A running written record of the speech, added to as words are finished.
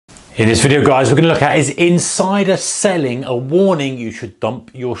In this video, guys, we're going to look at, is insider selling a warning you should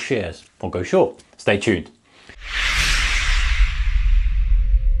dump your shares or go short? Stay tuned.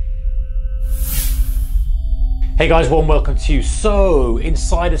 Hey guys, warm welcome to you. So,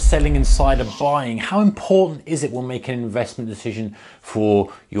 insider selling, insider buying, how important is it when making an investment decision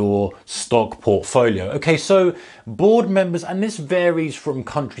for your stock portfolio? Okay, so board members, and this varies from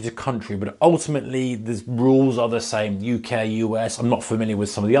country to country, but ultimately the rules are the same, UK, US. I'm not familiar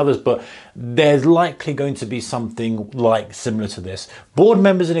with some of the others, but there's likely going to be something like similar to this. Board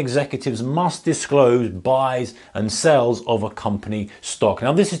members and executives must disclose buys and sells of a company stock.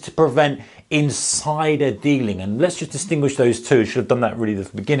 Now, this is to prevent insider dealing, and let's just distinguish those two. Should have done that really at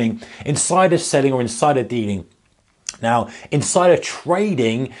the beginning. Insider selling or insider dealing. Now, insider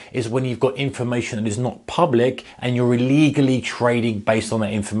trading is when you've got information that is not public and you're illegally trading based on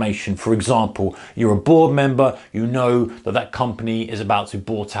that information. For example, you're a board member, you know that that company is about to be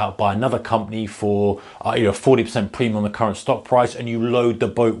bought out by another company for 40% premium on the current stock price, and you load the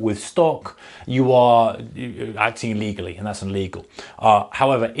boat with stock. You are acting illegally, and that's illegal.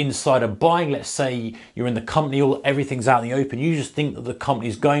 However, insider buying, let's say you're in the company, everything's out in the open. You just think that the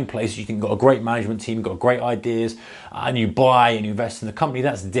company's going places. You think you've got a great management team, you've got great ideas, and you buy and you invest in the company.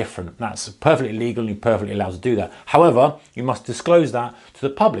 That's different. That's perfectly legal, and you're perfectly allowed to do that. However, you must disclose that to the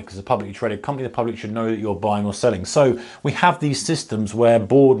public. As a publicly traded company, the public should know that you're buying or selling. So we have these systems where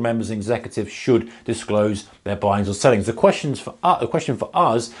board members and executives should disclose their buyings or sellings. The question for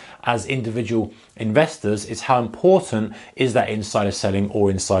us as individual investors is, how important is that insider selling or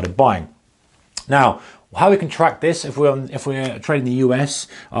insider buying? Now, how we can track this, if we're trading the US,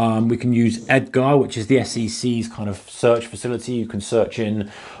 we can use EDGAR, which is the SEC's kind of search facility. You can search in,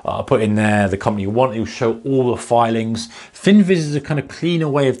 put in there the company you want. It will show all the filings. FinViz is a kind of cleaner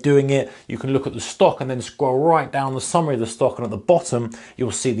way of doing it. You can look at the stock and then scroll right down the summary of the stock, and at the bottom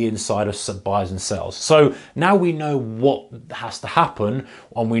you'll see the insider buys and sells. So now we know what has to happen,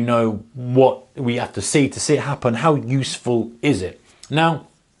 and we know what we have to see it happen. How useful is it? Now,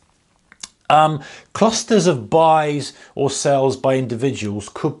 clusters of buys or sells by individuals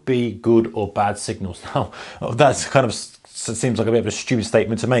could be good or bad signals. Now, that's kind of seems like a bit of a stupid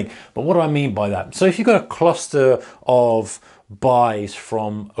statement to make, but what do I mean by that? So if you've got a cluster of buys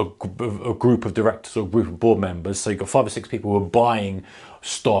from a group of directors or a group of board members, so you've got 5 or 6 people who are buying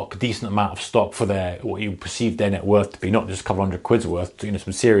stock, a decent amount of stock for what you perceive their net worth to be, not just a couple hundred quid's worth,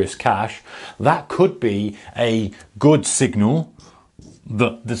 some serious cash, that could be a good signal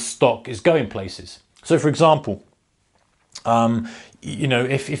that the stock is going places. So for example,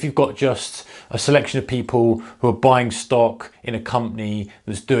 if you've got just a selection of people who are buying stock in a company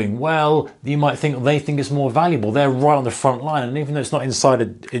that's doing well, you might think they think it's more valuable. They're right on the front line, and even though it's not insider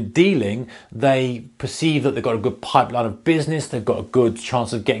dealing, they perceive that they've got a good pipeline of business, they've got a good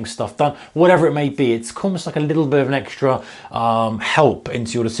chance of getting stuff done, whatever it may be. It's almost like a little bit of an extra help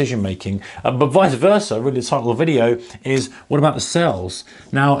into your decision making. But vice versa, really the title of the video is, what about the sells?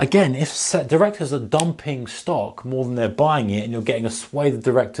 Now again, if directors are dumping stock more than they're buying it, and you're getting a swathe of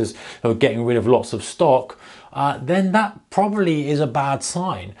directors who are getting rid of lots of stock, then that probably is a bad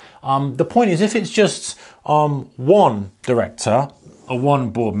sign. The point is, if it's just one director or one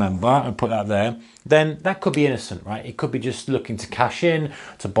board member, and put that there, then that could be innocent, right? It could be just looking to cash in,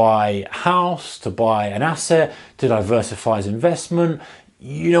 to buy a house, to buy an asset, to diversify his investment.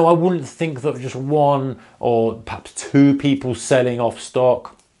 I wouldn't think that just one or perhaps 2 people selling off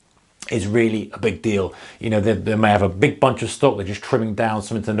stock is really a big deal. They may have a big bunch of stock, they're just trimming down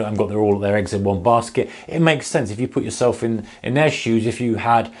something and got all their eggs in one basket. It makes sense if you put yourself in their shoes. If you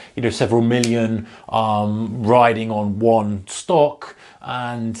had several million riding on one stock,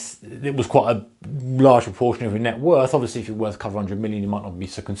 and it was quite a large proportion of your net worth. Obviously, if you're worth a couple hundred million, you might not be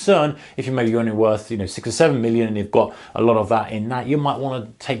so concerned. If you're only worth 6 or 7 million, and you've got a lot of that in that, you might want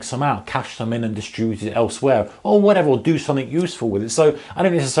to take some out, cash some in and distribute it elsewhere, or whatever, or do something useful with it. So I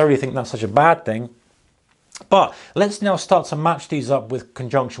don't necessarily think that's such a bad thing. But let's now start to match these up with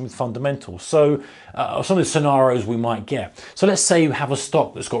conjunction with fundamentals. So some of the scenarios we might get. So let's say you have a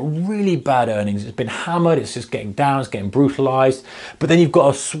stock that's got really bad earnings. It's been hammered. It's just getting down. It's getting brutalized. But then you've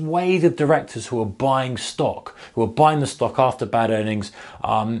got a swathe of directors who are buying stock, who are buying the stock after bad earnings.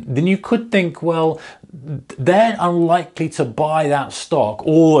 Then you could think, well, they're unlikely to buy that stock.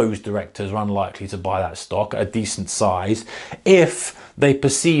 All those directors are unlikely to buy that stock at a decent size if they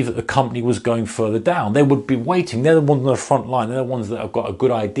perceive that the company was going further down. They would be waiting. They're the ones on the front line. They're the ones that have got a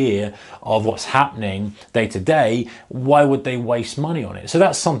good idea of what's happening day to day. Why would they waste money on it? So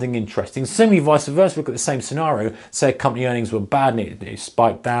that's something interesting. Similarly, vice versa, look at the same scenario. Say company earnings were bad and it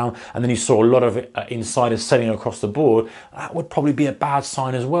spiked down, and then you saw a lot of insiders selling across the board. That would probably be a bad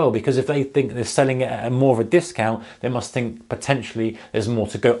sign as well, because if they think they're selling it at more of a discount, they must think potentially there's more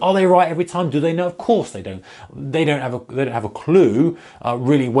to go. Are they right every time? Do they know? Of course they don't. They don't have a clue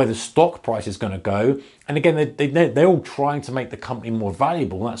really where the stock price is going to go. And again, they're all trying to make the company more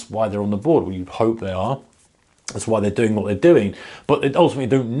valuable. That's why they're on the board. Well, you'd hope they are. That's why they're doing what they're doing, but they ultimately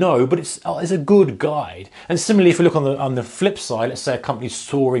don't know. But it's a good guide. And similarly, if you look on the flip side, let's say a company's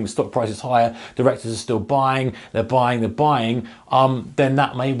soaring, stock price is higher, directors are still buying, they're buying, then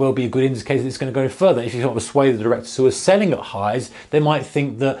that may well be a good indicator that it's going to go further. If you sort of sway the directors who are selling at highs, they might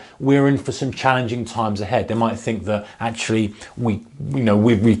think that we're in for some challenging times ahead. They might think that actually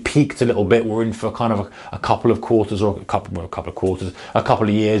we've peaked a little bit. We're in for kind of a couple of quarters, or a couple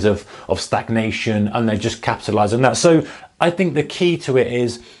of years of stagnation, and they're just capitalizing on that. So I think the key to it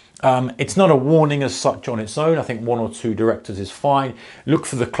is it's not a warning as such on its own. I think one or two directors is fine. Look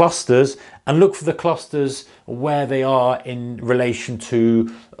for the clusters, and look for the clusters where they are in relation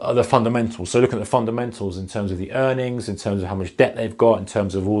to the fundamentals. So look at the fundamentals in terms of the earnings, in terms of how much debt they've got, in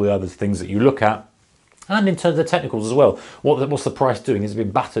terms of all the other things that you look at. And in terms of the technicals as well, what's the price doing? Has it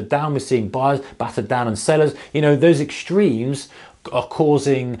been battered down? We're seeing buyers battered down and sellers. Those extremes are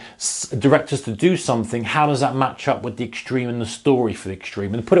causing directors to do something. How does that match up with the extreme and the story for the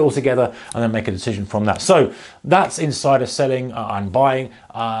extreme? And put it all together and then make a decision from that. So that's insider selling and buying.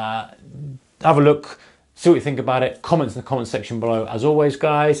 Have a look. See what you think about it. Comments in the comment section below as always,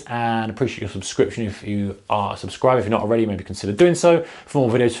 guys, and appreciate your subscription. If you are subscribed, if you're not already, maybe consider doing so for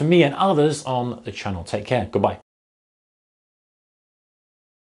more videos from me and others on the channel. Take care. Goodbye.